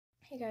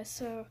Hey guys,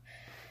 so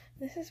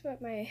this is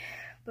what my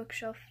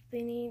bookshelf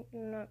thingy,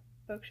 not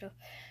bookshelf,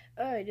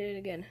 oh I did it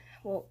again,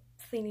 well,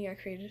 thingy I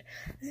created.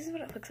 This is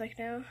what it looks like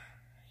now.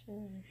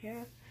 So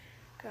yeah,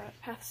 got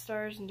Path of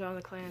Stars and Dawn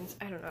of the Clans.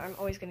 I don't know, I'm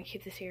always going to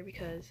keep this here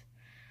because,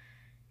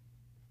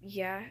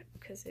 yeah,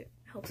 because it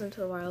helps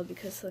Into the Wild,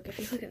 because look, if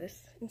you look at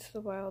this, Into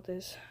the Wild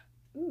is,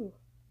 ooh,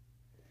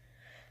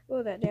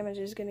 well that damage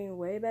is getting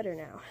way better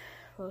now.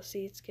 Well,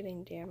 see, it's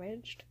getting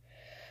damaged.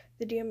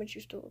 The damage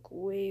used to look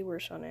way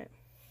worse on it.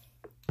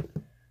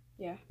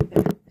 Yeah,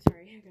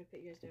 sorry, I gotta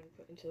put you guys down and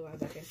put Into the Wild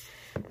back in.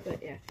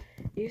 But yeah,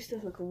 it used to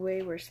look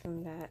way worse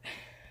than that.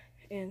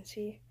 And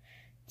see,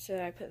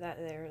 so I put that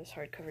there as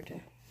hardcover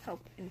to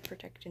help and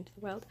protect Into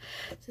the Wild.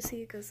 So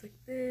see, it goes like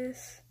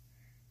this,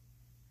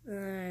 and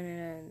then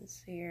it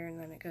ends here, and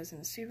then it goes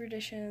into Super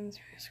Editions,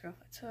 scroll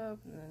at the top,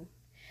 and then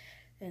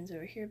ends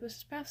over here,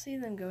 Bliss Prophecy,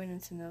 then going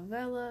into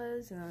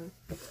novellas, and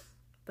then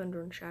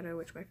Thunder and Shadow,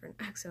 which my friend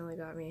accidentally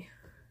got me.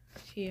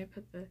 See, I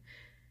put the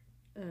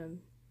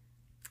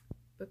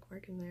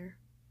bookmark in there.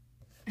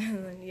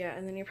 And then, yeah,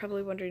 and then you're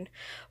probably wondering,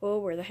 well,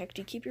 where the heck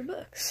do you keep your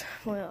books?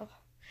 Well,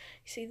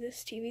 you see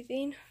this TV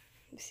thing?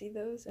 You see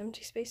those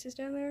empty spaces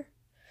down there?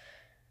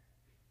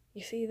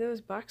 You see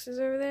those boxes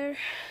over there?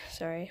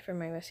 Sorry for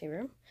my messy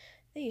room.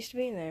 They used to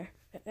be in there,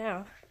 but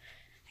now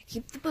I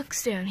keep the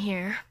books down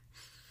here.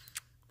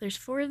 There's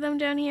 4 of them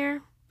down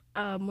here.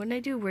 When I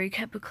do Where You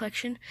Kept Book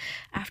Collection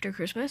after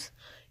Christmas,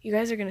 you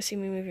guys are going to see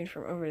me moving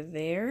from over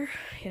there.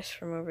 Yes,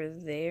 from over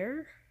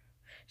there.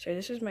 Sorry,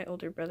 this is my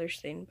older brother's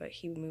thing, but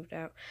he moved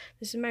out.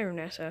 This is my room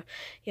now, so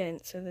yeah, and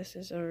so this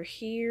is over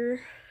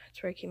here.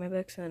 That's where I keep my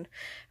books, and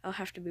I'll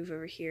have to move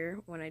over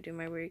here when I do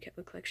my Where You Kept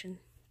Book Collection,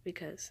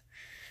 because,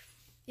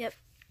 yep.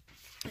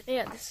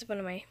 Yeah, this is one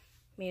of my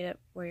made-up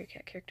Warrior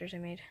Cat characters I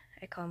made.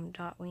 I call him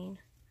Dotween.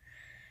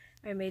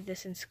 I made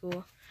this in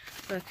school.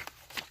 Look,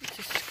 it's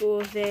a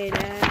school day,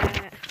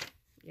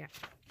 yeah.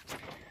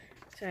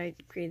 So I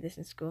created this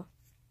in school.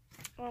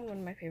 On one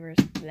of my papers,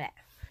 that.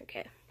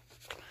 Okay.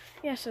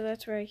 Yeah, so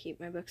that's where I keep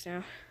my books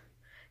now,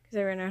 because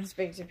I ran out of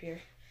space up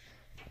here.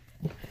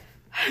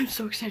 I'm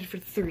so excited for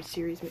the 3rd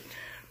series,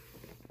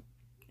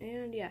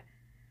 and yeah.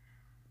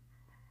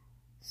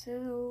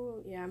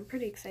 So, yeah, I'm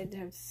pretty excited to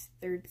have this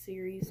 3rd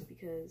series,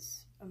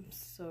 because I'm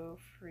so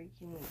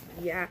freaking,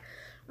 yeah,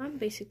 I'm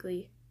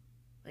basically,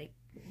 like,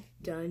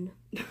 done.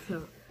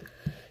 So,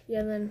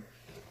 yeah, then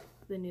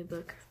the new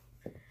book,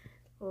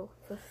 well,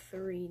 the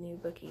 3 new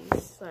bookies,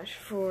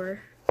 /4,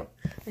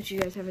 that you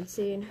guys haven't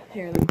seen.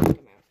 Here, let me take them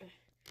out.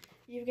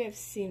 You guys have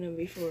seen them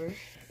before.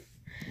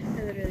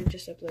 I literally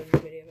just uploaded a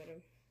video about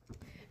them.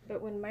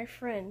 But when my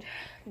friend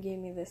gave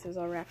me this, it was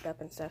all wrapped up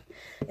and stuff.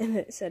 And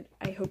it said,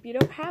 I hope you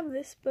don't have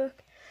this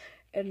book.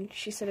 And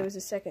she said it was a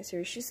 2nd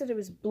series. She said it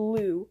was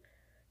blue.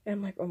 And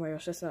I'm like, oh my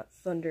gosh, that's not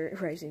Thunder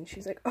Rising.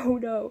 She's like, oh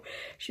no.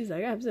 She's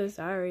like, I'm so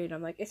sorry. And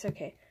I'm like, it's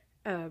okay.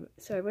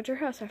 So I went to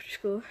her house after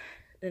school.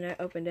 And I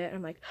opened it. And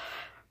I'm like,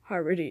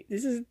 Harvard,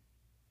 this is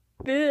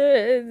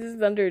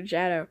Thunder and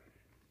Shadow.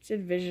 It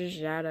said Vision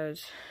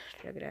Shadows.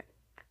 Look at that.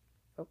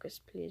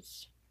 Focus,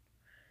 please.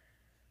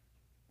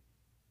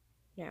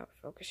 Now it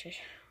focuses.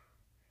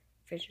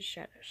 Vision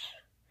Shadows.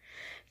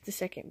 It's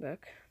the 2nd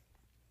book.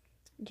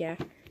 Yeah,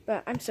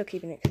 but I'm still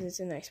keeping it because it's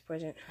a nice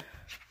present.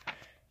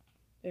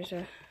 There's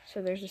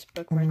this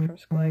bookmark from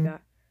school I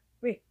got.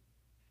 Wait.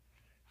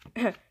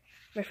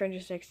 My friend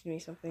just texted me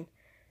something.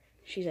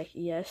 She's like,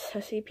 yes, I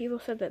see people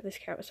said that this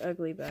cat was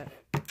ugly, but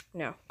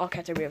no, all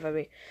cats are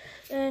ugly.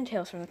 And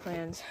Tales from the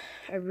Clans.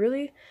 I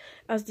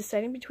was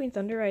deciding between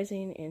Thunder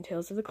Rising and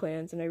Tales of the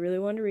Clans, and I really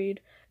wanted to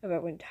read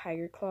about when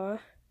Tiger Claw,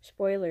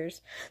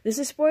 spoilers. This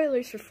is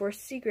spoilers for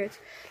Forced Secrets,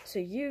 so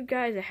you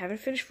guys that haven't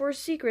finished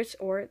Forced Secrets,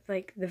 or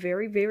like the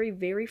very, very,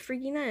 very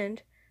freaking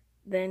end,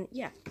 then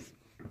yeah,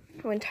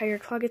 when Tiger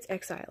Claw gets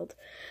exiled.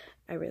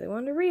 I really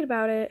wanted to read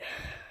about it,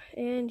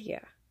 and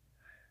yeah.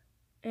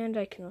 And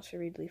I can also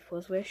read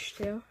Leafless Wish,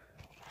 too.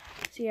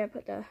 See, I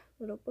put the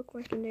little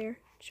bookmark in there.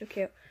 It's so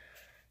cute.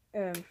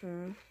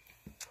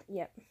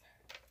 Yep.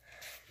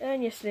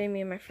 And yesterday,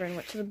 me and my friend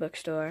went to the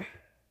bookstore.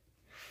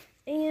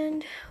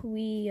 And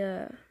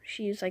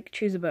she was like,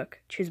 choose a book,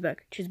 choose a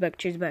book, choose a book,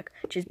 choose a book,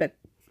 choose a book.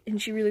 And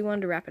she really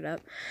wanted to wrap it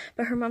up.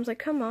 But her mom's like,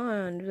 come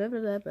on, blah, blah,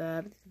 blah,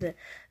 blah, blah.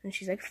 And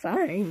she's like,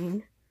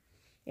 fine.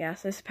 Yeah,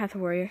 so this is Path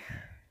of Warrior.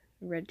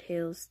 Red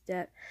Tail's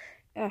Depth.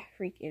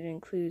 It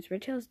includes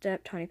Red Tail's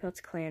Depth, Tawny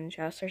Pelt's Clan, and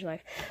Shadowstar's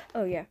Life.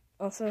 Oh, yeah.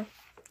 Also,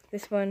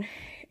 this one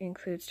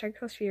includes Tiger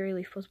Claw's Fury,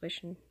 Leafless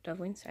Wish, and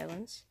Doubling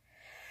Silence.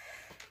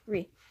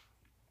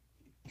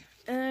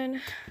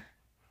 And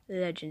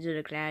Legends of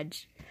the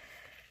Clads.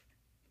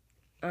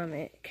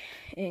 It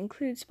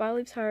includes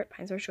Spotleaf's Heart,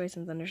 Pinestar's Choice,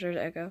 and Thunderstar's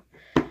Echo.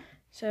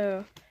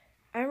 So,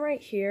 I'm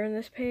right here on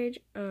this page.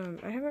 I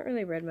haven't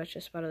really read much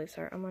of Spotleaf's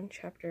Heart. I'm on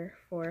chapter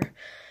 4.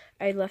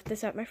 I left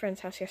this at my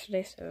friend's house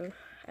yesterday, so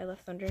I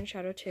left Thunder and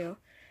Shadow too,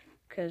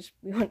 because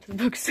we went to the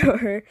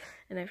bookstore,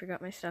 and I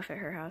forgot my stuff at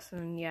her house,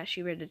 and yeah,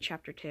 she read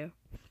chapter 2.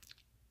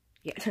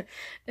 Yeah.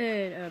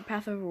 And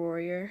Path of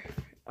Warrior,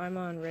 I'm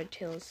on Red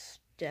Tail's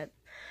Depth.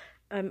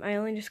 I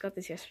only just got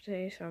this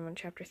yesterday, so I'm on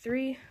chapter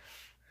 3.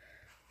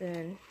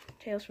 Then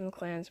Tales from the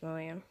Clans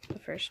Millennium, the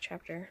first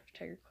chapter,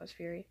 Tiger Claws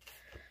Fury,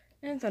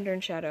 and Thunder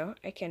and Shadow.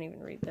 I can't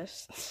even read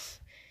this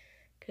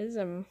because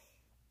I'm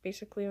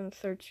basically on the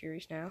 3rd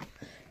series now.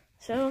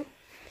 So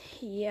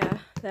yeah,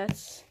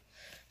 that's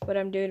what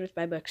I'm doing with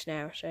my books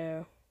now.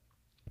 So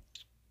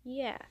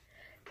yeah,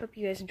 hope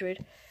you guys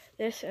enjoyed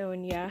this. Oh,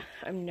 and yeah,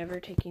 I'm never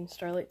taking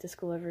Starlight to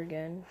school ever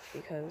again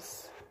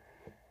because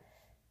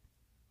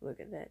look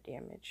at that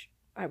damage.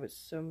 I was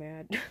so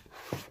mad.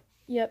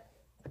 Yep.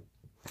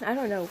 I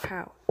don't know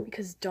how,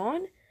 because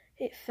Dawn,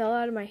 it fell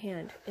out of my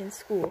hand in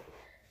school,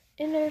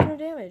 and there's no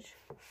damage.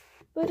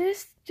 But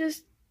it's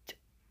just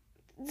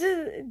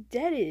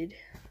deaded.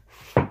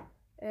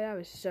 And I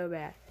was so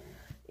bad.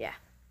 Yeah.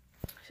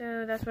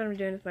 So that's what I'm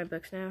doing with my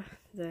books now.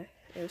 So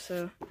there's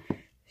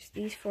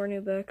these 4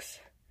 new books.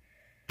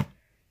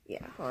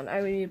 Yeah, hold on,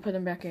 I would need to put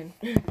them back in.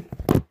 So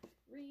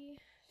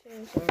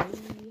sorry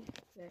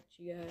that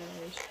you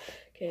guys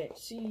can't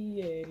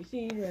see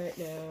anything right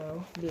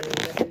now. Blah,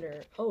 blah,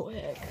 blah. Oh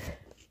heck.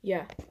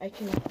 Yeah, I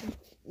can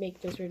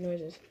make those weird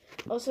noises.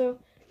 Also,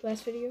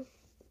 last video,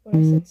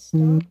 when I said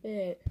stop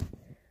it,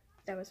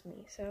 that was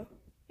me. So,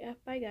 yeah,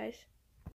 bye guys.